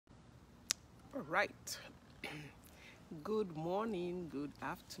All right. Good morning, good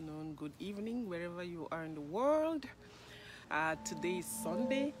afternoon, good evening, wherever you are in the world. Today is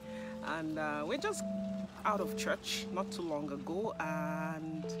Sunday, and we're just out of church not too long ago.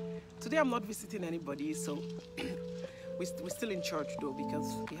 And today I'm not visiting anybody, so we're still in church though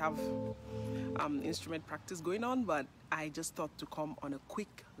because we have instrument practice going on. But I just thought to come on a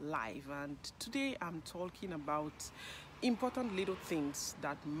quick live, and today I'm talking about important little things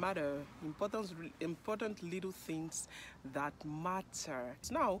that matter, important little things that matter.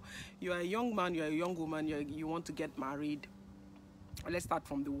 Now, you're a young man, you're a young woman, you want to get married. Let's start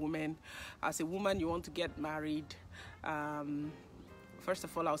from the woman. As a woman, you want to get married. First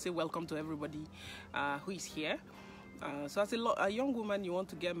of all, I'll say welcome to everybody who is here. So as a young woman, you want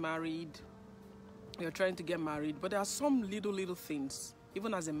to get married. You're trying to get married, but there are some little things,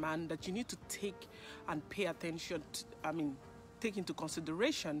 even as a man, that you need to take and pay attention to, take into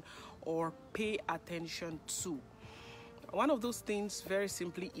consideration or pay attention to. One of those things, very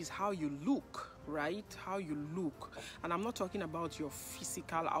simply, is how you look, right? How you look. And I'm not talking about your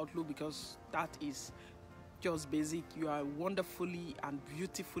physical outlook, because that is just basic. You are wonderfully and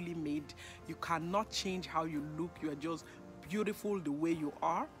beautifully made. You cannot change how you look. You are just beautiful the way you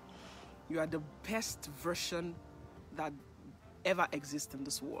are. You are the best version that ever exists in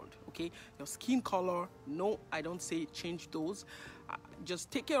this world, okay? Your skin color, no, I don't say change those. Just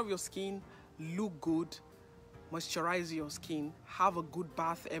take care of your skin, look good, moisturize your skin, have a good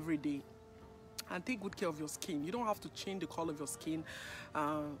bath every day, and take good care of your skin. You don't have to change the color of your skin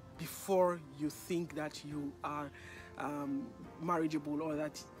before you think that you are marriageable, or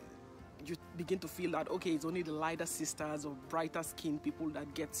that you begin to feel that, okay, it's only the lighter sisters or brighter skinned people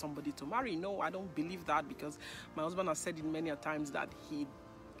that get somebody to marry. No, I don't believe that, because my husband has said it many a times that he'd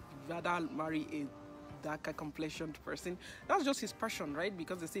rather marry a darker complexioned person. That's just his passion, right?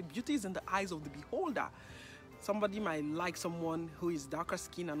 Because they say beauty is in the eyes of the beholder. Somebody might like someone who is darker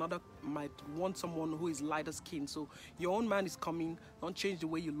skin, another might want someone who is lighter skin. So your own man is coming. Don't change the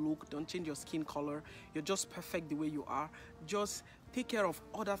way you look. Don't change your skin color. You're just perfect the way you are. Just take care of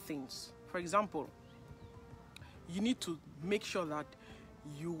other things. For example, you need to make sure that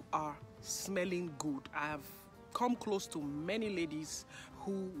you are smelling good. I have come close to many ladies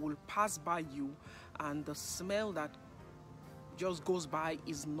who will pass by you, and the smell that just goes by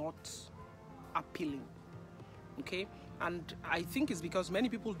is not appealing. Okay, and I think it's because many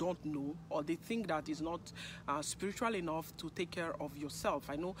people don't know, or they think that it's not spiritual enough to take care of yourself.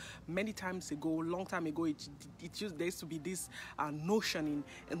 I know many times ago, long time ago, there used to be this notion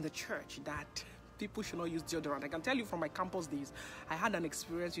in the church that people should not use deodorant. I can tell you from my campus days, I had an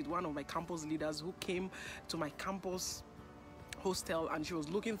experience with one of my campus leaders who came to my campus hostel, and she was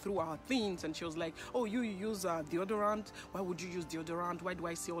looking through our things, and she was like, oh, you use deodorant? Why would you use deodorant? Why do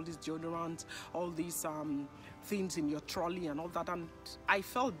I see all these deodorant, all these things in your trolley and all that? And I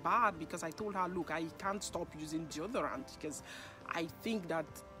felt bad, because I told her, look, I can't stop using deodorant, because I think that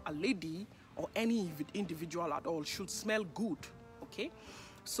a lady or any individual at all should smell good. Okay,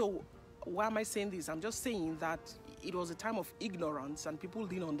 so why am I saying this? I'm just saying that it was a time of ignorance, and people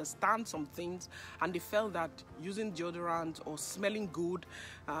didn't understand some things, and they felt that using deodorant or smelling good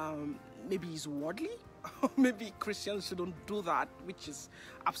maybe is worldly. Maybe Christians shouldn't do that, which is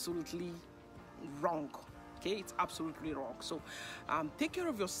absolutely wrong. Okay, it's absolutely wrong. So take care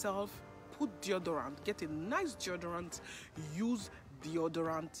of yourself. Put deodorant. Get a nice deodorant. Use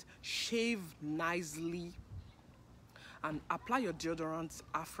deodorant. Shave nicely, and apply your deodorant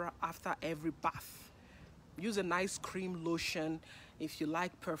after every bath. Use a nice cream lotion. If you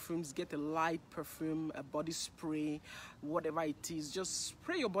like perfumes, get a light perfume, a body spray, whatever it is. Just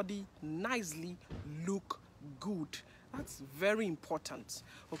spray your body nicely, look good. That's very important.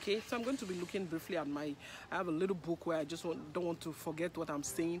 Okay, so I'm going to be looking briefly at I have a little book where I just don't want to forget what I'm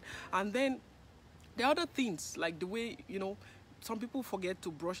saying. And then the other things, like the way, some people forget to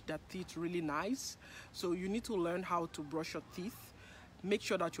brush their teeth really nice. So you need to learn how to brush your teeth. Make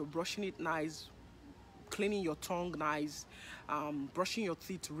sure that you're brushing it nice, cleaning your tongue nice, brushing your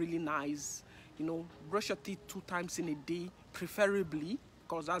teeth really nice. Brush your teeth 2 times in a day, preferably,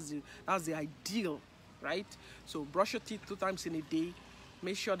 because that's the ideal, right? So brush your teeth 2 times in a day.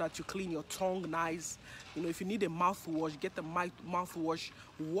 Make sure that you clean your tongue nice. If you need a mouthwash, get the mouthwash.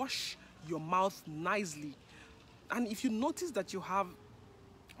 Wash your mouth nicely. And if you notice that you have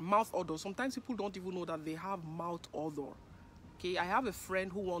mouth odor, sometimes people don't even know that they have mouth odor. Okay, I have a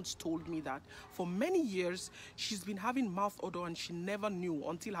friend who once told me that for many years she's been having mouth odor, and she never knew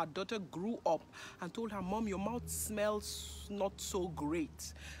until her daughter grew up and told her, Mom, your mouth smells not so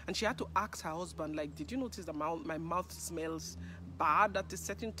great. And she had to ask her husband, like, did you notice that my mouth smells bad at a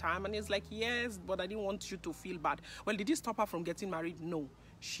certain time? And he's like, yes, but I didn't want you to feel bad. Well, did he stop her from getting married? No.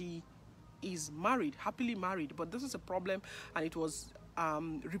 She is married, happily married, but this is a problem, and it was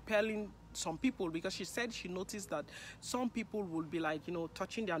repelling some people, because she said she noticed that some people would be like,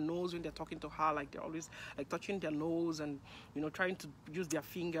 touching their nose when they're talking to her, like they're always like touching their nose and trying to use their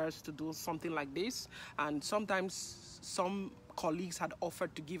fingers to do something like this. And sometimes some colleagues had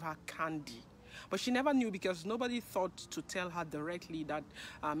offered to give her candy, but she never knew, because nobody thought to tell her directly that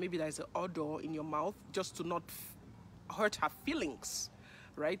maybe there's an odor in your mouth, just to not hurt her feelings,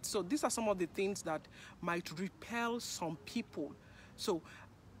 right? So these are some of the things that might repel some people. So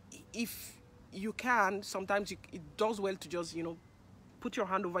if you can, sometimes it does well to just, put your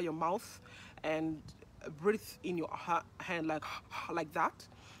hand over your mouth and breathe in your hand like that.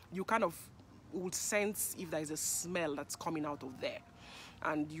 You kind of would sense if there is a smell that's coming out of there,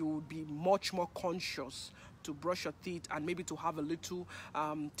 and you would be much more conscious to brush your teeth, and maybe to have a little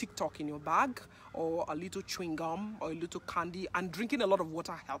TikTok in your bag, or a little chewing gum, or a little candy. And drinking a lot of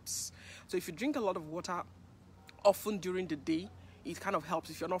water helps. So if you drink a lot of water often during the day, it kind of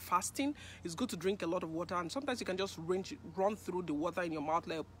helps. If you're not fasting, it's good to drink a lot of water, and sometimes you can just run through the water in your mouth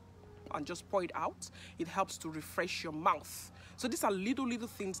and just pour it out. It helps to refresh your mouth. So these are little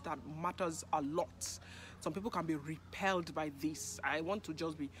things that matters a lot. Some people can be repelled by this. I want to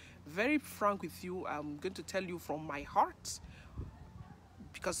just be very frank with you. I'm going to tell you from my heart,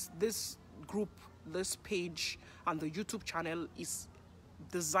 because this group, this page, and the YouTube channel is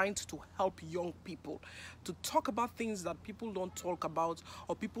designed to help young people, to talk about things that people don't talk about,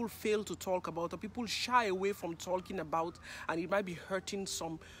 or people fail to talk about, or people shy away from talking about, and it might be hurting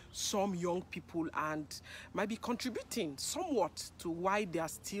some young people, and might be contributing somewhat to why they are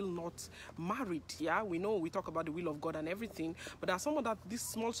still not married. Yeah, we know we talk about the will of God and everything, but there are some of these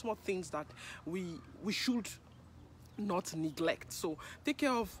small things that we should not neglect. So take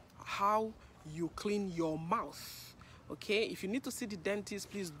care of how you clean your mouth. Okay, if you need to see the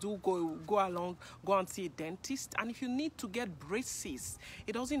dentist, please do go and see a dentist. And if you need to get braces,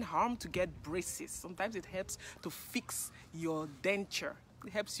 it doesn't harm to get braces. Sometimes it helps to fix your denture.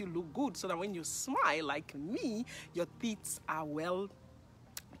 It helps you look good, so that when you smile like me, your teeth are well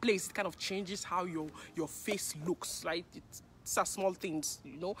placed. It kind of changes how your face looks, right? These are small things,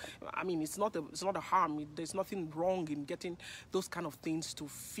 I mean, it's not a harm. There's nothing wrong in getting those kind of things to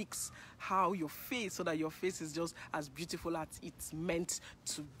fix how your face, so that your face is just as beautiful as it's meant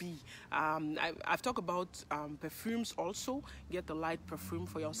to be. I've talked about perfumes also. Get the light perfume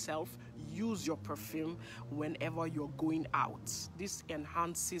for yourself. Use your perfume whenever you're going out. This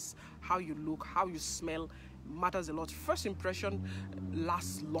enhances how you look, how you smell. Matters a lot. First impression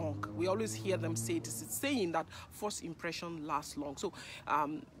lasts long. We always hear them say this. It's saying that first impression lasts long. So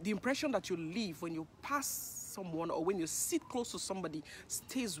the impression that you leave when you pass someone, or when you sit close to somebody,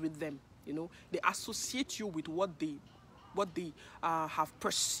 stays with them. They associate you with what they have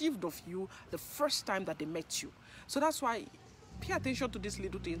perceived of you the first time that they met you. So that's why pay attention to these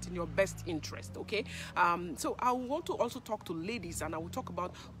little things in your best interest, okay? So I want to also talk to ladies, and I will talk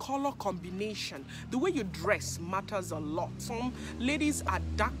about color combination. The way you dress matters a lot. Some ladies are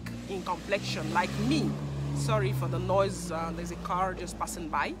dark in complexion, like me. Sorry for the noise, there's a car just passing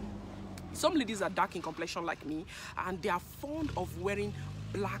by. Some ladies are dark in complexion like me, and they are fond of wearing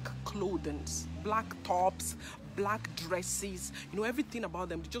black clothing, black tops, black dresses, everything about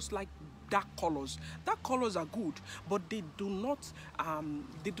them. They just like dark colors. Dark colors are good, but they do not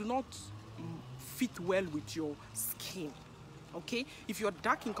fit well with your skin. Okay, if you're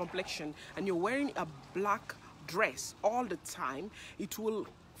dark in complexion and you're wearing a black dress all the time, it will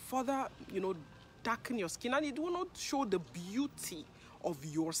further darken your skin, and it will not show the beauty of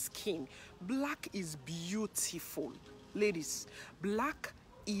your skin. Black is beautiful, ladies. Black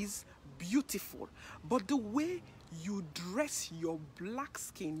is beautiful, but the way you dress your black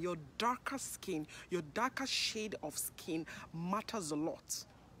skin, your darker shade of skin matters a lot.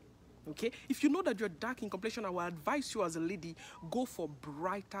 Okay, if you know that you're dark in complexion, I will advise you as a lady, go for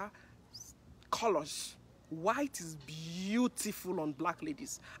brighter colors. White is beautiful on black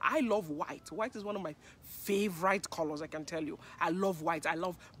ladies. I love white. White is one of my favorite colors, I can tell you. I love white. I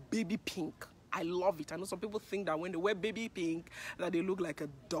love baby pink. I love it. I know some people think that when they wear baby pink, that they look like a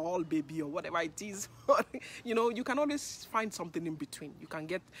doll baby or whatever it is. You can always find something in between. You can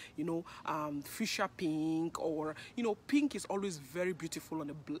get, fuchsia pink, or, pink is always very beautiful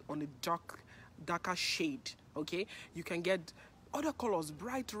on a darker shade. Okay, you can get Other colors,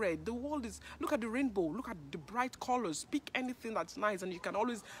 bright red. The world is, look at the rainbow, look at the bright colors. Pick anything that's nice, and you can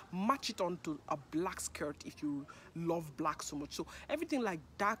always match it onto a black skirt if you love black so much. So everything like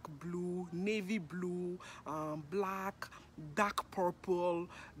dark blue, navy blue, black, dark purple,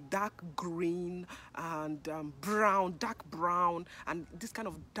 dark green, and brown, dark brown, and this kind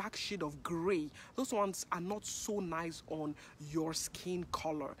of dark shade of gray. Those ones are not so nice on your skin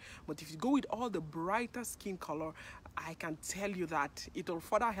color. But if you go with all the brighter skin color, I can tell you that it will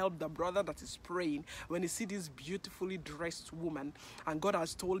further help the brother that is praying when he sees this beautifully dressed woman and God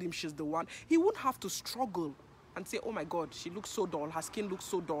has told him she's the one. He won't have to struggle and say, oh my God, she looks so dull, her skin looks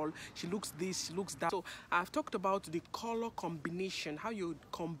so dull, she looks this, she looks that. So I've talked about the color combination, how you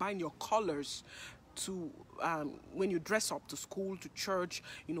combine your colors to when you dress up to school, to church,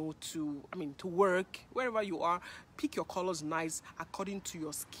 you know, to work, wherever you are. Pick your colors nice according to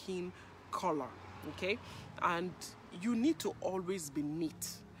your skin color, okay? And you need to always be neat.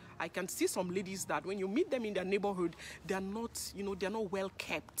 I can see some ladies that when you meet them in their neighborhood, they're not well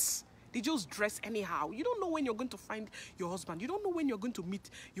kept. They just dress anyhow. You don't know when you're going to find your husband. You don't know when you're going to meet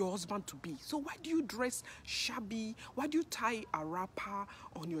your husband to be. So why do you dress shabby? Why do you tie a wrapper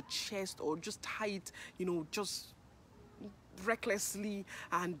on your chest, or just tie it, you know, just recklessly,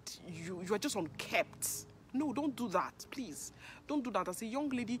 and you are just unkept? No, don't do that, please. Don't do that. As a young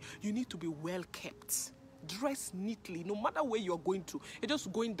lady, you need to be well kept. Dress neatly, no matter where you're going to. You're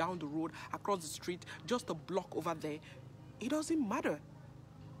just going down the road, across the street, just a block over there. It doesn't matter.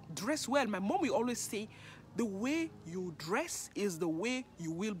 Dress well. My mom will always say, the way you dress is the way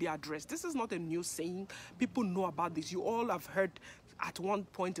you will be addressed. This is not a new saying. People know about this. You all have heard at one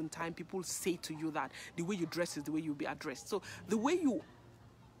point in time people say to you that the way you dress is the way you'll be addressed. So the way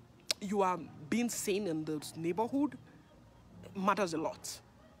you are being seen in the neighborhood matters a lot.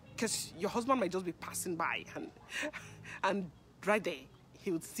 Because your husband might just be passing by, and right there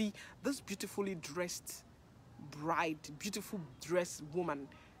he would see this beautifully dressed bride, beautiful dressed woman,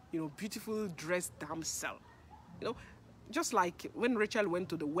 you know, beautiful dressed damsel. You know, just like when Rachel went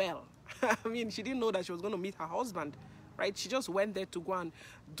to the well. I mean, she didn't know that she was going to meet her husband, right? She just went there to go and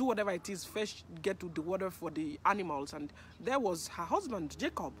do whatever it is, first get to the water for the animals, and there was her husband,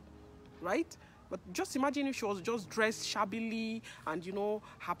 Jacob, right? But just imagine if she was just dressed shabbily and, you know,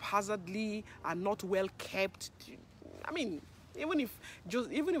 haphazardly and not well kept. I mean, even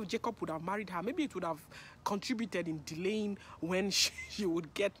if Jacob would have married her, maybe it would have contributed in delaying when she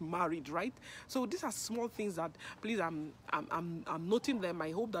would get married, right? So these are small things that, please, I'm noting them.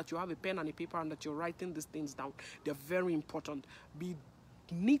 I hope that you have a pen and a paper and that you're writing these things down. They're very important. Be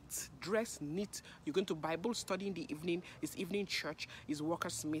neat, dress neat. You're going to Bible study in the evening. It's evening church. It's worker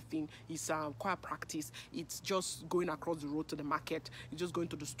smithing. It's choir practice. It's just going across the road to the market. You're just going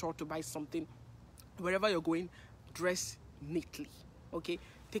to the store to buy something. Wherever you're going, dress neatly. Okay,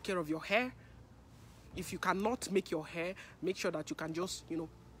 take care of your hair. If you cannot make your hair, make sure that you can just, you know,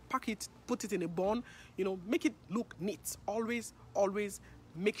 pack it, put it in a bun, you know, make it look neat. Always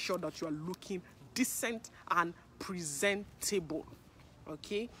make sure that you are looking decent and presentable.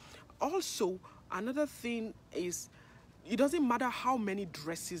 Okay, also another thing is, it doesn't matter how many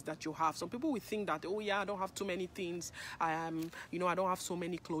dresses that you have. Some people will think that, oh yeah, I don't have too many things, you know, I don't have so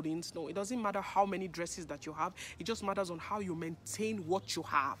many clothing. No, it doesn't matter how many dresses that you have. It just matters on how you maintain what you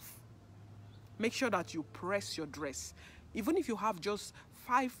have. Make sure that you press your dress. Even if you have just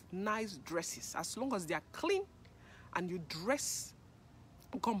 5 nice dresses, as long as they are clean and you dress,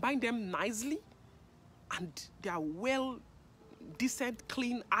 combine them nicely, and they are well, decent,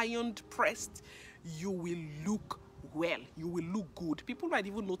 clean, ironed, pressed, you will look well. You will look good. People might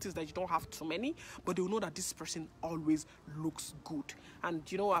even notice that you don't have too many, but they will know that this person always looks good. And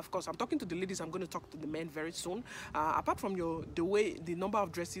you know, of course, I'm talking to the ladies. I'm going to talk to the men very soon. Apart from the number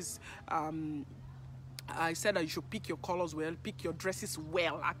of dresses, I said that you should pick your colors well, pick your dresses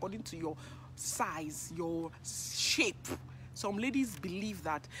well according to your size, your shape. Some ladies believe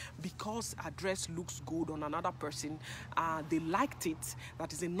that because a dress looks good on another person, they liked it,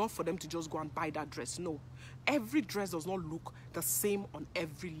 that is enough for them to just go and buy that dress. No, every dress does not look the same on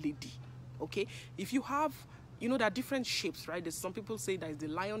every lady, okay? If you have, you know, there are different shapes, right? There's some people say there's the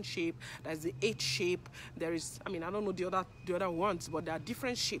lion shape, there's the 8 shape, there is, I mean, I don't know the other ones, but there are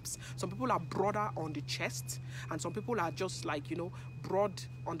different shapes. Some people are broader on the chest, and some people are just like, you know, broad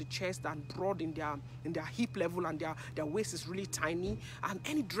on the chest and broad in their hip level, and their waist is really tiny, and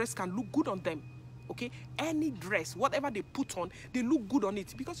any dress can look good on them. Okay, any dress, whatever they put on, they look good on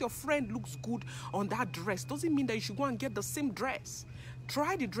it. Because your friend looks good on that dress doesn't mean that you should go and get the same dress.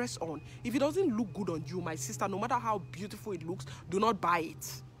 Try the dress on. If it doesn't look good on you, my sister, no matter how beautiful it looks, do not buy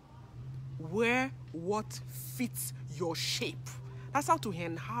it. Wear what fits your shape. That's how to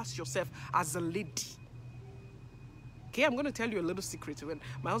enhance yourself as a lady. Okay, I'm going to tell you a little secret. When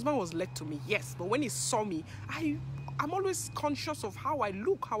my husband was led to me, yes, but when he saw me, I'm always conscious of how I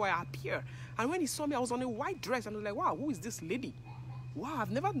look, how I appear. And when he saw me, I was on a white dress, and I was like, wow, who is this lady? Wow,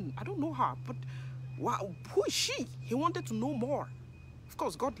 I don't know her, but wow, who is she? He wanted to know more. Of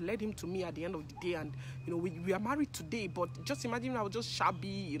course, God led him to me at the end of the day, and we are married today. But just imagine I was just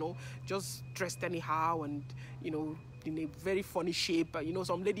shabby, just dressed anyhow, and in a very funny shape.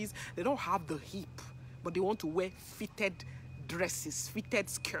 Some ladies, they don't have the hip, but they want to wear fitted dresses, fitted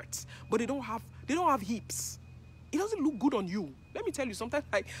skirts, but they don't have hips. It doesn't look good on you. Let me tell you, sometimes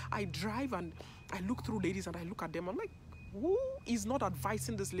I drive and I look through ladies and I look at them. I'm like, who is not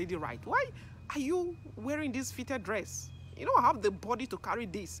advising this lady right? Why are you wearing this fitted dress? You don't have the body to carry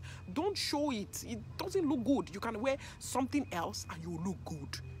this. Don't show it. It doesn't look good. You can wear something else and you look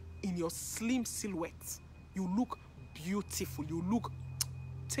good in your slim silhouette. You look beautiful. You look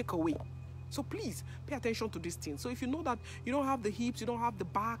take away. So please pay attention to these things. So if you know that you don't have the hips, you don't have the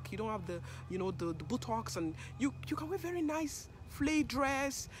back, you don't have the the buttocks, and you can wear very nice flay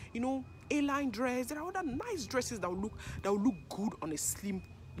dress, A-line dress. There are other nice dresses that will look good on a slim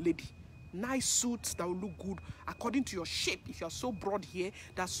lady. Nice suits that will look good according to your shape. If you are so broad here,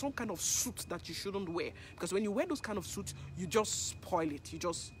 there's some kind of suit that you shouldn't wear, because when you wear those kind of suits, you just spoil it.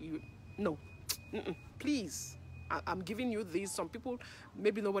 No. Please. I'm giving you this. Some people,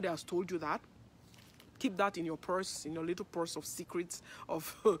 maybe nobody has told you that. Keep that in your purse, in your little purse of secrets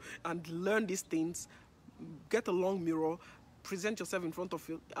and learn these things. Get a long mirror. Present yourself in front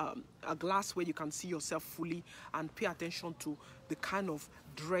of a glass where you can see yourself fully, and pay attention to the kind of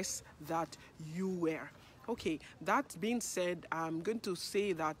dress that you wear. Okay, that being said, I'm going to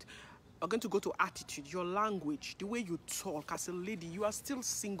say that I'm going to go to attitude, your language, the way you talk. As a lady, you are still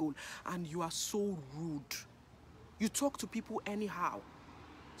single and you are so rude. You talk to people anyhow.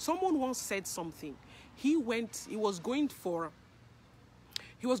 Someone once said something. He's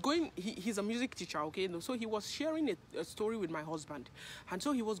a music teacher, okay? So he was sharing a story with my husband. And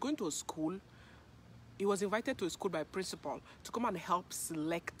so he was going to a school. He was invited to a school by a principal to come and help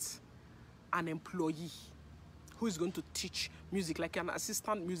select an employee who is going to teach music, like an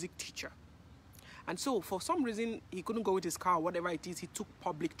assistant music teacher. And so for some reason, he couldn't go with his car, whatever it is, he took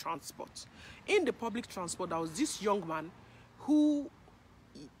public transport. In the public transport, there was this young man who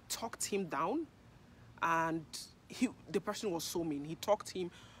talked him down, and the person was so mean. He talked him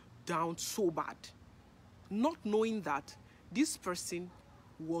down so bad, not knowing that this person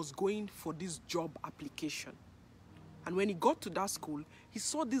was going for this job application. And when he got to that school, he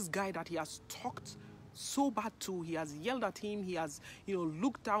saw this guy that he has talked so bad to. He has yelled at him, he has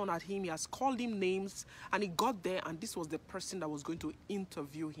looked down at him, he has called him names, and he got there, and this was the person that was going to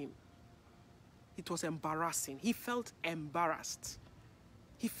interview him. It was embarrassing. He felt embarrassed.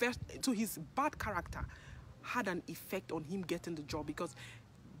 So his bad character had an effect on him getting the job, because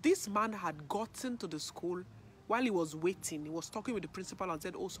this man had gotten to the school. While he was waiting, he was talking with the principal and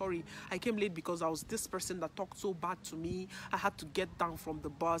said, oh, sorry, I came late because I was this person that talked so bad to me. I had to get down from the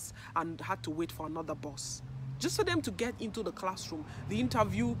bus and had to wait for another bus. Just for them to get into the classroom, the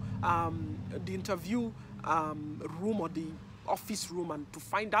interview room, or the office room, and to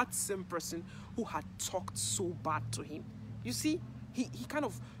find that same person who had talked so bad to him. You see, he kind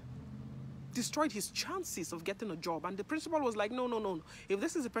of destroyed his chances of getting a job. And the principal was like, no. If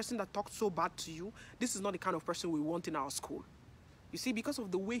this is a person that talked so bad to you, this is not the kind of person we want in our school. You see, because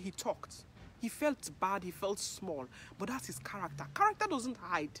of the way he talked, he felt bad, he felt small. But that's his character. Character doesn't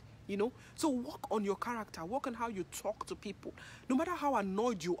hide, So work on your character. Work on how you talk to people. No matter how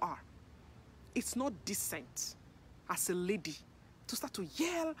annoyed you are, it's not decent as a lady to start to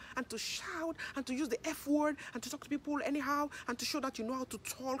yell and to shout and to use the F word and to talk to people anyhow and to show that you know how to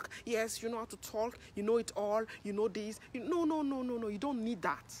talk. Yes, you know how to talk. You know it all. You know this. No. You don't need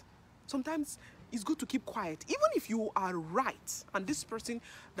that. Sometimes it's good to keep quiet. Even if you are right and this person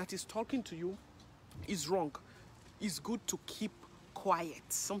that is talking to you is wrong, it's good to keep quiet.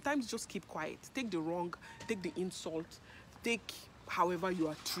 Sometimes just keep quiet. Take the wrong, take the insult, take however you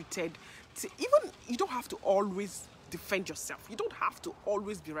are treated. Even you don't have to always defend yourself. You don't have to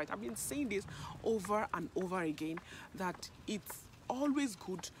always be right. I've been saying this over and over again, that it's always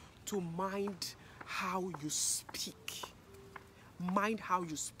good to mind how you speak. Mind how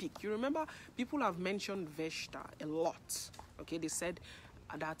you speak. You remember, people have mentioned Vashti a lot. Okay, they said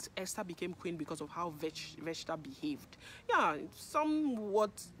that Esther became queen because of how Vashti behaved. Yeah,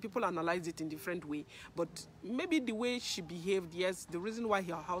 somewhat people analyze it in different way, but maybe the way she behaved, yes, the reason why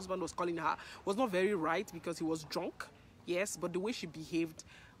her husband was calling her was not very right because he was drunk, yes, but the way she behaved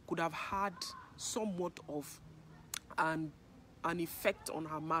could have had somewhat of an an effect on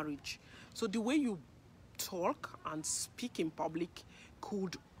her marriage. So the way you talk and speak in public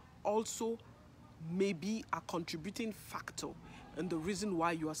could also maybe a contributing factor in the reason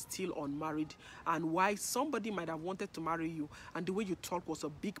why you are still unmarried, and why somebody might have wanted to marry you and the way you talk was a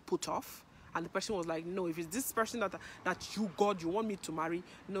big put off, and the person was like, no, if it's this person that you, God, you want me to marry,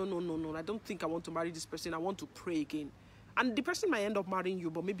 no, I don't think I want to marry this person, I want to pray again. And the person might end up marrying you,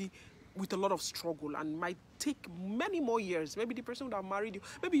 but maybe with a lot of struggle, and might take many more years. Maybe the person would have married you,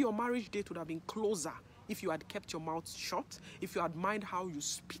 maybe your marriage date would have been closer if you had kept your mouth shut, if you had mind how you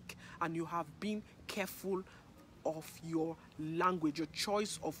speak, and you have been careful of your language, your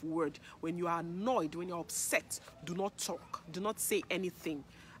choice of word. When you are annoyed, when you're upset, do not talk, do not say anything,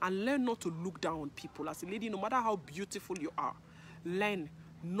 and learn not to look down on people. As a lady, no matter how beautiful you are, learn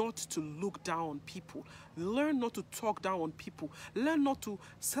not to look down on people. Learn not to talk down on people. Learn not to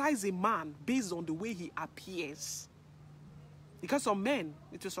size a man based on the way he appears. Because some men,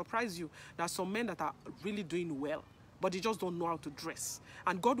 it will surprise you, there are some men that are really doing well, but they just don't know how to dress.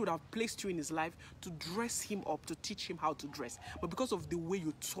 And God would have placed you in his life to dress him up, to teach him how to dress. But because of the way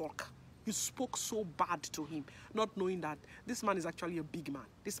you talk, you spoke so bad to him, not knowing that this man is actually a big man.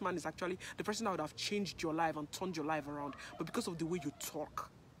 This man is actually the person that would have changed your life and turned your life around. But because of the way you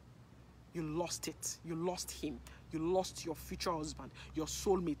talk, you lost it. You lost him. You lost your future husband, your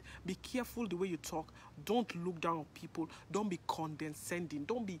soulmate. Be careful the way you talk. Don't look down on people. Don't be condescending.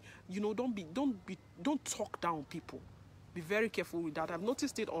 Don't talk down on people. Be very careful with that. I've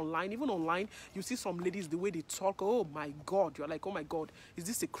noticed it online. Even online, you see some ladies, the way they talk, oh my God. You're like, oh my God, is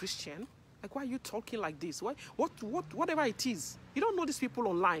this a Christian? Like, why are you talking like this? Whatever it is. You don't know these people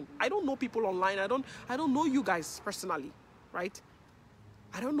online. I don't know people online. I don't know you guys personally, right?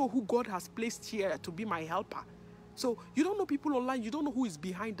 I don't know who God has placed here to be my helper. So you don't know people online. You don't know who is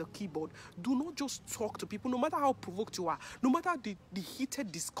behind the keyboard. Do not just talk to people, no matter how provoked you are, no matter the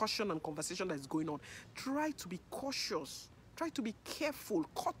heated discussion and conversation that is going on. Try to be cautious. Try to be careful.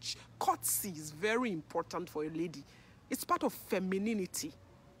 Courtesy is very important for a lady. It's part of femininity.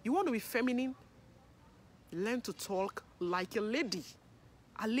 You want to be feminine? Learn to talk like a lady.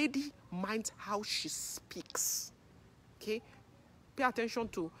 A lady minds how she speaks. Okay? Pay attention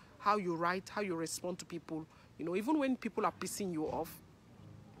to how you write, how you respond to people. You know, even when people are pissing you off,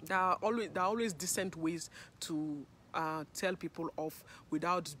 there are always decent ways to tell people off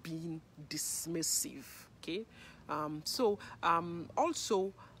without being dismissive. Okay,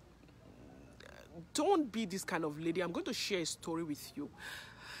 also, don't be this kind of lady. I'm going to share a story with you.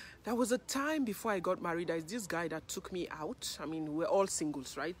 There was a time before I got married. There's this guy that took me out. I mean, we're all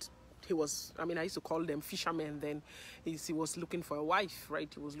singles, right? I used to call them fishermen then. He was looking for a wife, right?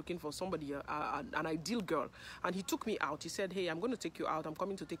 He was looking for somebody, an ideal girl. And he took me out. He said, hey, I'm going to take you out. I'm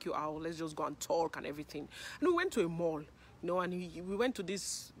coming to take you out. Let's just go and talk and everything. And we went to a mall, and we went to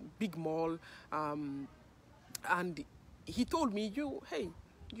this big mall. And he told me, hey,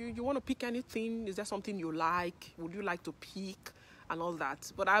 you want to pick anything? Is there something you like? Would you like to pick? And all that.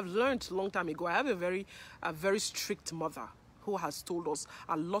 But I've learned a long time ago, I have a very strict mother who has told us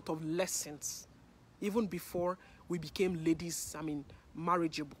a lot of lessons, even before we became ladies,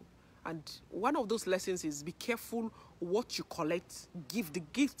 marriageable. And one of those lessons is be careful what you collect, the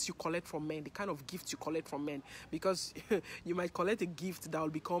gifts you collect from men, the kind of gifts you collect from men. Because you might collect a gift that will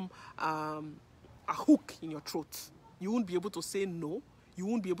become a hook in your throat. You won't be able to say no. You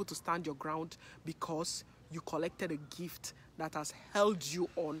won't be able to stand your ground because you collected a gift that has held you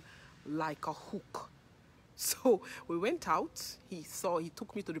on like a hook. So we went out. He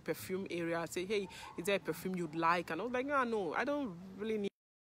took me to the perfume area. I said, hey, is there a perfume you'd like? And I was like, no, I don't really need.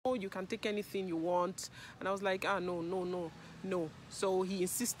 Oh, you can take anything you want. And I was like, no. So he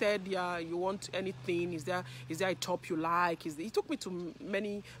insisted, yeah, you want anything? Is there a top you like? He took me to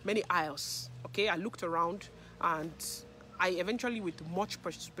many aisles. Okay, I looked around, and I eventually, with much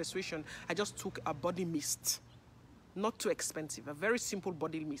persuasion, I just took a body mist. Not too expensive, a very simple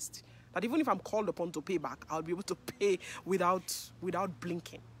body mist. That even if I'm called upon to pay back, I'll be able to pay without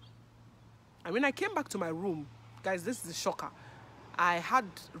blinking. And when I came back to my room, guys, this is a shocker. I had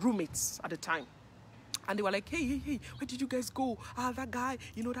roommates at the time. And they were like, hey, where did you guys go? That guy,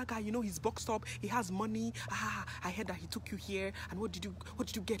 he's boxed up. He has money. I heard that he took you here. And what did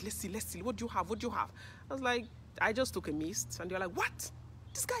you get? Let's see. What do you have? I was like, I just took a mist. And they were like, what?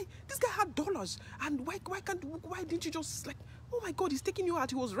 This guy had dollars. And why didn't you just oh my God, he's taking you out.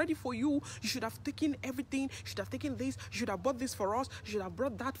 He was ready for you. You should have taken everything. You should have taken this. You should have bought this for us. You should have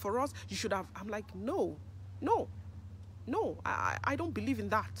brought that for us. You should have. I'm like, no. I don't believe in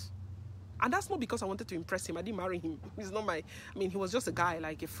that. And that's not because I wanted to impress him. I didn't marry him. He's not he was just a guy,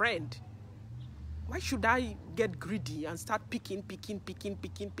 like a friend. Why should I get greedy and start picking?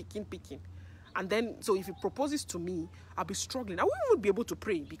 And then, so if he proposes to me, I'll be struggling. I won't be able to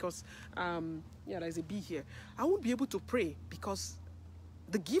pray because, yeah, there's a bee here. I won't be able to pray because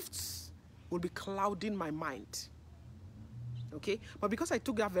the gifts will be clouding my mind. Okay? But because I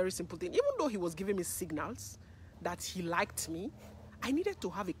took that very simple thing, even though he was giving me signals that he liked me, I needed to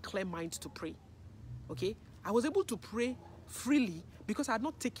have a clear mind to pray. Okay? I was able to pray freely because I had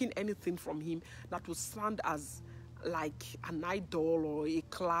not taken anything from him that would stand as like an idol or a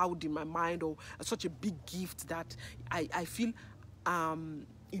cloud in my mind, or such a big gift that I feel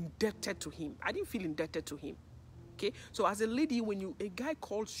indebted to him. I didn't feel indebted to him. Okay? So as a lady, when a guy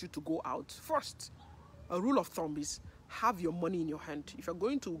calls you to go out, first, a rule of thumb is have your money in your hand. If you're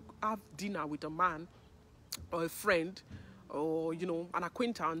going to have dinner with a man or a friend, or an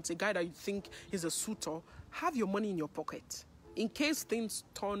acquaintance, a guy that you think is a suitor, have your money in your pocket. In case things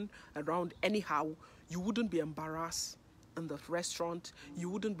turn around anyhow, you wouldn't be embarrassed in the restaurant. You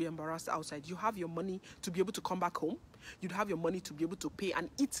wouldn't be embarrassed outside. You have your money to be able to come back home. You'd have your money to be able to pay and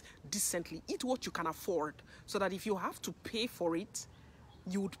eat decently. Eat what you can afford, so that if you have to pay for it,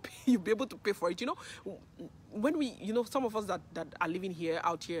 you'll be able to pay for it. When we, some of us that are living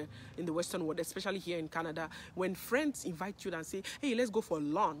out here in the Western world, especially here in Canada, when friends invite you and say, hey, let's go for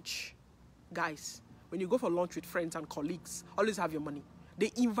lunch, guys, when you go for lunch with friends and colleagues, always have your money.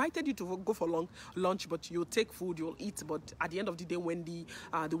 They invited you to go for lunch, but you'll take food, you'll eat. But at the end of the day, when the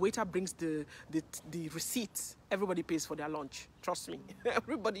waiter brings the receipts, everybody pays for their lunch. Trust me,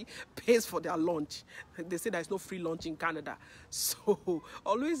 everybody pays for their lunch. They say there's no free lunch in Canada. So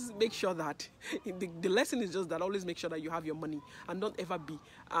always make sure that, the lesson is just that, always make sure that you have your money, and don't ever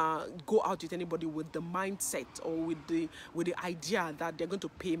go out with anybody with the mindset or with the idea that they're going to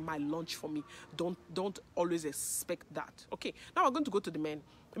pay my lunch for me. Don't always expect that. Okay, now we're going to go to the men.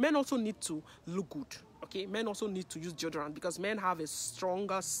 Men also need to look good. Okay, men also need to use deodorant because men have a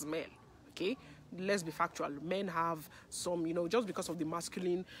stronger smell. Okay, let's be factual. Men have some, just because of the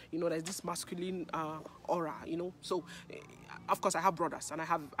masculine, there's this masculine aura, So, of course, I have brothers and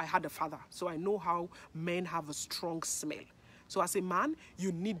I had a father, so I know how men have a strong smell. So as a man,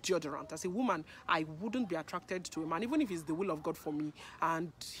 you need deodorant. As a woman, I wouldn't be attracted to a man, even if it's the will of God for me,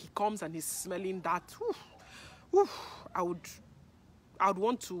 and he comes and he's smelling that. I would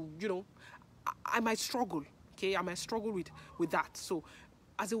want to, I might struggle. Okay, I might struggle with that. So,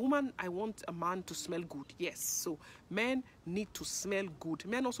 as a woman, I want a man to smell good. Yes. So men need to smell good.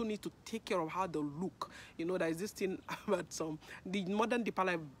 Men also need to take care of how they look. There is this thing about the modern Deeper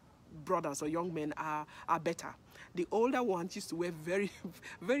Life brothers or young men are better. The older ones used to wear very,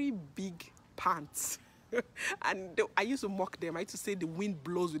 very big pants. And I used to mock them. I used to say the wind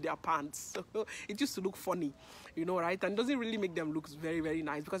blows with their pants. So it used to look funny, right? And it doesn't really make them look very, very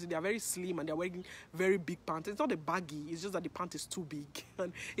nice because they are very slim and they're wearing very big pants. It's not a baggy. It's just that the pant is too big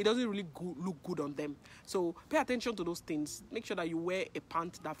and it doesn't really look good on them. So pay attention to those things. Make sure that you wear a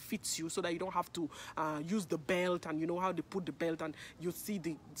pant that fits you so that you don't have to use the belt, and how they put the belt and you see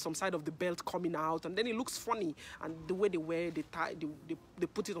some side of the belt coming out, and then it looks funny. And the way they wear, they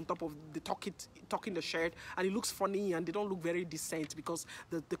put it on top of the tucking the shirt, and it looks funny, and they don't look very decent because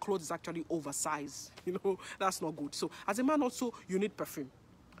the clothes is actually oversized. That's not good. So as a man also, you need perfume.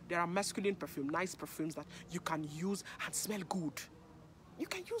 There are masculine perfume, nice perfumes that you can use and smell good. You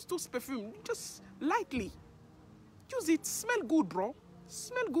can use those perfume just lightly. Use it, smell good, bro.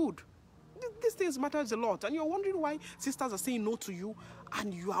 Smell good. These things matters a lot, and you're wondering why sisters are saying no to you,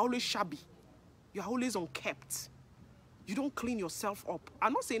 and you are always shabby. You are always unkept. You don't clean yourself up.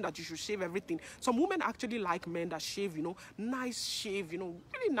 I'm not saying that you should shave everything. Some women actually like men that shave, nice shave,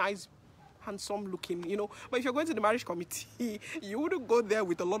 really nice, handsome looking, But if you're going to the marriage committee, you wouldn't go there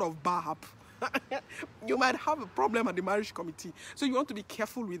with a lot of barb. You might have a problem at the marriage committee. So you want to be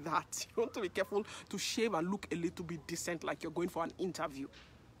careful with that. You want to be careful to shave and look a little bit decent, like you're going for an interview.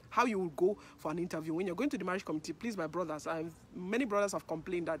 How you will go for an interview when you're going to the marriage committee. Please, my brothers, many brothers have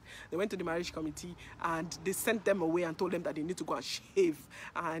complained that they went to the marriage committee and they sent them away and told them that they need to go and shave.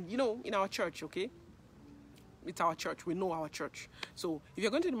 And in our church, okay, it's our church, we know our church. So if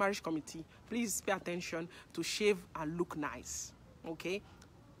you're going to the marriage committee, please pay attention to shave and look nice. Okay,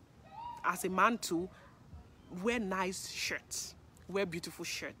 as a man too, wear nice shirts, wear beautiful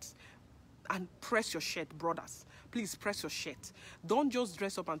shirts, and press your shirt, brothers. Please press your shirt. Don't just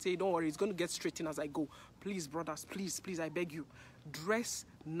dress up and say, don't worry, it's going to get straightened as I go. Please, brothers, please, I beg you. Dress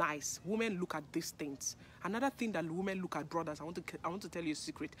nice. Women look at these things. Another thing that women look at, brothers, I want to tell you a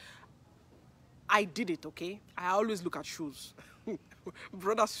secret. I did it, okay? I always look at shoes.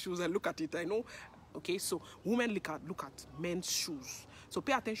 Brothers' shoes, I look at it, I know. Okay, so women look at men's shoes. So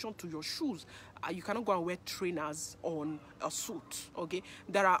pay attention to your shoes. You cannot go and wear trainers on a suit, okay?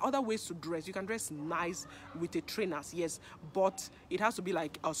 There are other ways to dress. You can dress nice with a trainers, yes, but it has to be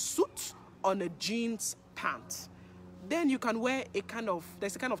like a suit on a jeans pant. Then you can wear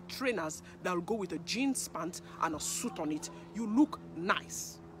there's a kind of trainers that will go with a jeans pant and a suit on it. You look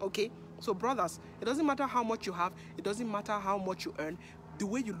nice, okay? So brothers, it doesn't matter how much you have. It doesn't matter how much you earn. The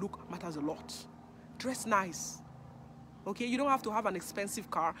way you look matters a lot. Dress nice. Okay, you don't have to have an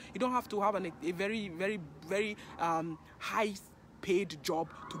expensive car. You don't have to have a very, very, very high-paid job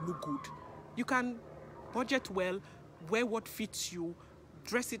to look good. You can budget well, wear what fits you,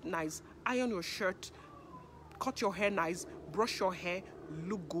 dress it nice, iron your shirt, cut your hair nice, brush your hair,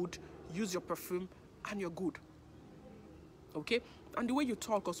 look good, use your perfume, and you're good. Okay? And the way you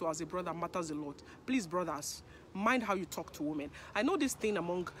talk also as a brother matters a lot. Please, brothers, mind how you talk to women. I know this thing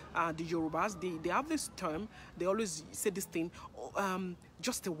among the Yorubas. They have this term. They always say this thing,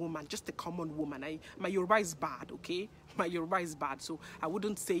 just a woman, just a common woman. My Yoruba is bad, okay? My Yoruba is bad, so I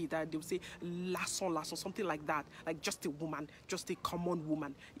wouldn't say that. They would say lason, something like that, like just a woman, just a common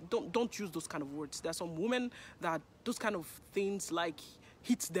woman. Don't use those kind of words. There are some women that those kind of things like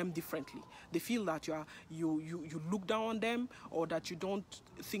hits them differently. They feel that you look down on them, or that you don't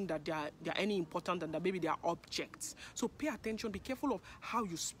think that they are any important, and that maybe they are objects. So pay attention. Be careful of how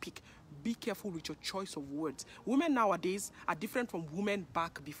you speak. Be careful with your choice of words. Women nowadays are different from women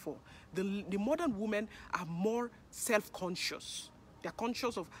back before. The modern women are more self-conscious. They're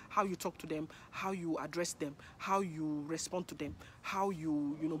conscious of how you talk to them, how you address them, how you respond to them, how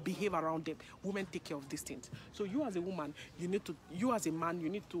you behave around them. Women take care of these things. So you as a woman, you as a man, you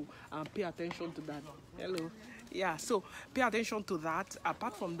need to pay attention to that. Hello. Yeah, so pay attention to that.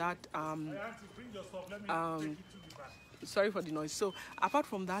 Apart from that, sorry for the noise. So apart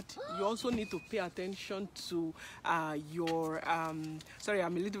from that, you also need to pay attention to your sorry,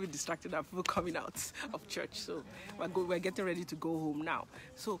 I'm a little bit distracted. I'm coming out of church, so we're getting ready to go home now.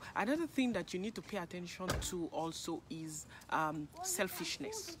 So another thing that you need to pay attention to also is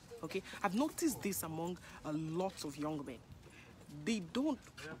selfishness. Okay, I've noticed this among a lot of young men. They don't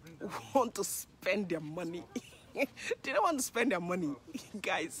want to spend their money. They don't want to spend their money.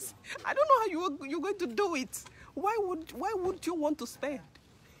 Guys, I don't know how you're going to do it. Why would you want to spend?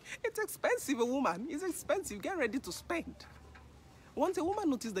 It's expensive, a woman. It's expensive. Get ready to spend. Once a woman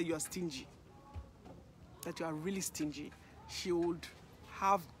notices that you are stingy, that you are really stingy, she would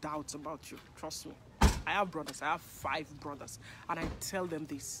have doubts about you. Trust me. I have brothers. I have 5 brothers. And I tell them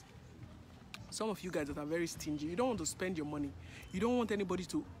this. Some of you guys that are very stingy, you don't want to spend your money. You don't want anybody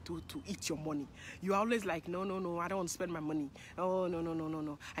to eat your money. You are always like, no, I don't want to spend my money. Oh,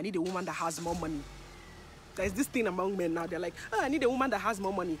 no. I need a woman that has more money. There's this thing among men now. They're like, oh, I need a woman that has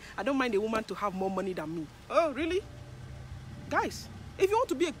more money. I don't mind a woman to have more money than me. Oh, really? Guys, if you want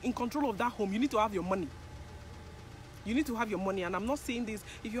to be in control of that home, you need to have your money. You need to have your money. And I'm not saying this.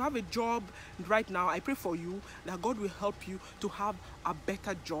 If you have a job right now, I pray for you that God will help you to have a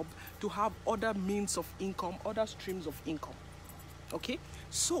better job, to have other means of income, other streams of income. Okay?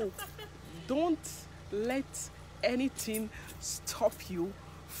 So, don't let anything stop you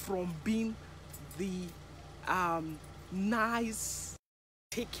from being the nice,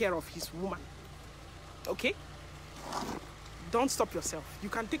 take care of his woman. Okay? Don't stop yourself. You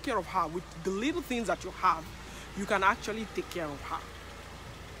can take care of her with the little things that you have. You can actually take care of her.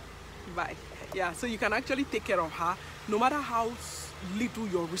 Bye. Yeah, so you can actually take care of her no matter how little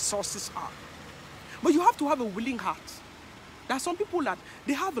your resources are. But you have to have a willing heart. There are some people that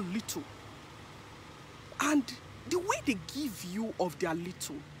they have a little, and the way they give you of their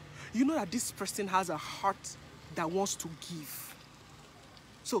little, you know that this person has a heart that wants to give.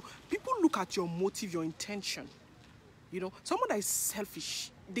 So people look at your motive, your intention. You know, someone that is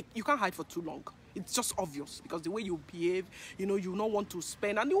selfish, you can't hide for too long. It's just obvious because the way you behave, you know, you don't want to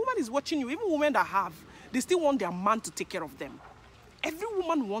spend. And the woman is watching you. Even women that have, they still want their man to take care of them. Every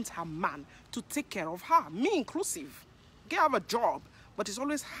woman wants her man to take care of her, me inclusive. Okay, I have a job, but it's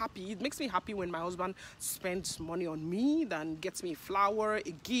always happy. It makes me happy when my husband spends money on me, then gets me a flower,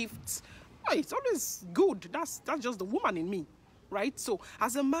 a gift. Oh, it's always good. That's just the woman in me, right? So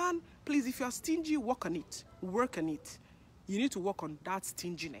as a man, please, if you're stingy, work on it. Work on it. You need to work on that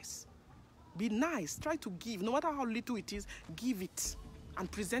stinginess. Be nice. Try to give. No matter how little it is, give it and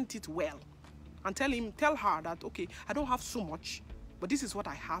present it well. And tell her that, okay, I don't have so much, but this is what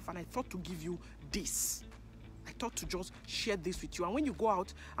I have, and I thought to give you this. I thought to just share this with you. And when you go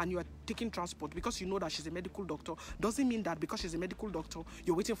out and you are taking transport, because you know that she's a medical doctor, doesn't mean that because she's a medical doctor,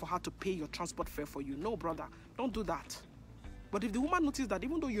 you're waiting for her to pay your transport fare for you. No, brother, don't do that. But if the woman notices that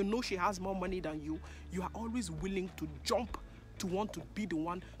even though you know she has more money than you, you are always willing to jump to want to be the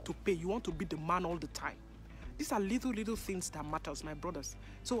one to pay. You want to be the man all the time. These are little things that matters, my brothers.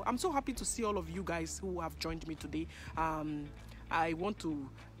 So I'm so happy to see all of you guys who have joined me today. I want to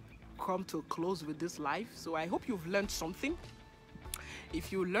come to a close with this live. So I hope you've learned something.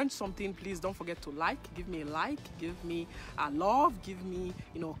 If you learned something, please don't forget to give me a like, give me a love, give me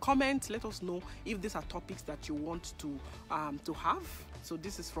a comment. Let us know if these are topics that you want to have. So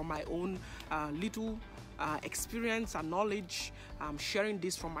this is from my own little experience and knowledge. I'm sharing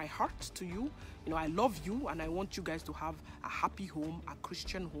this from my heart to you. I love you, and I want you guys to have a happy home, a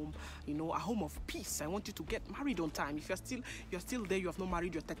Christian home, a home of peace. I want you to get married on time. If you're still there, you have not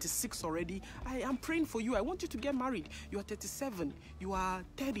married, you're 36 already, I am praying for you. I want you to get married. You are 37, you are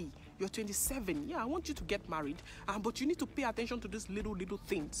 30, you're 27. Yeah, I want you to get married, but you need to pay attention to these little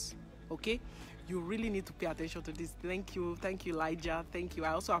things, okay? You really need to pay attention to this. Thank you, Elijah. Thank you.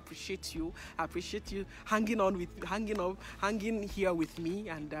 I also appreciate you. I appreciate you hanging here with me,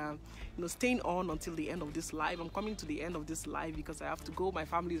 and staying on until the end of this live. I'm coming to the end of this live because I have to go. My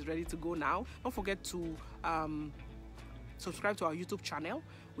family is ready to go now. Don't forget to subscribe to our YouTube channel.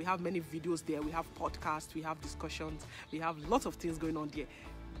 We have many videos there. We have podcasts. We have discussions. We have lots of things going on there.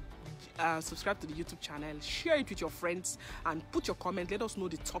 Subscribe to the YouTube channel, share it with your friends, and put your comment. Let us know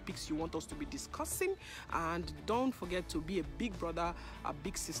the topics you want us to be discussing, and don't forget to be a big brother, a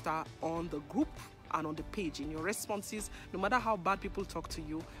big sister on the group and on the page. In your responses, no matter how bad people talk to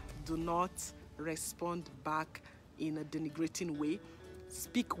you, do not respond back in a denigrating way.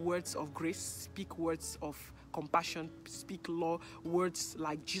 Speak words of grace, speak words of compassion, speak words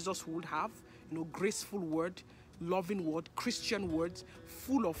like Jesus would have, graceful word, loving word, Christian words,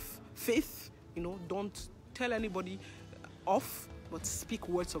 full of faith. Don't tell anybody off, but speak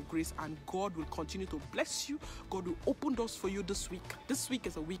words of grace, and God will continue to bless you. God will open doors for you this week. This week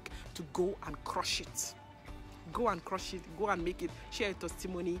is a week to go and crush it. Go and crush it. Go and make it. Share a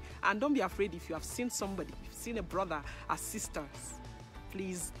testimony, and don't be afraid if you have seen somebody, if you've seen a brother, a sister.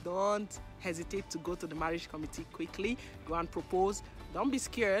 Please don't hesitate to go to the marriage committee quickly. Go and propose. Don't be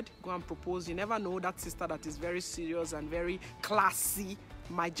scared. Go and propose. You never know, that sister that is very serious and very classy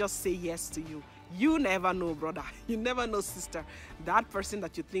might just say yes to you. You never know, brother. You never know, sister. That person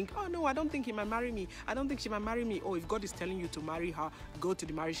that you think, oh no, I don't think he might marry me. I don't think she might marry me. Oh, if God is telling you to marry her, go to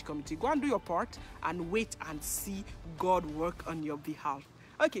the marriage committee. Go and do your part and wait and see God work on your behalf.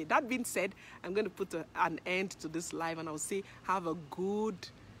 Okay, that being said, I'm going to put an end to this live, and I'll say have a good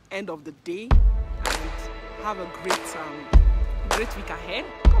end of the day, and have a great week ahead.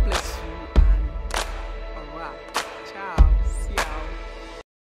 God bless you, and au revoir. Ciao. See you.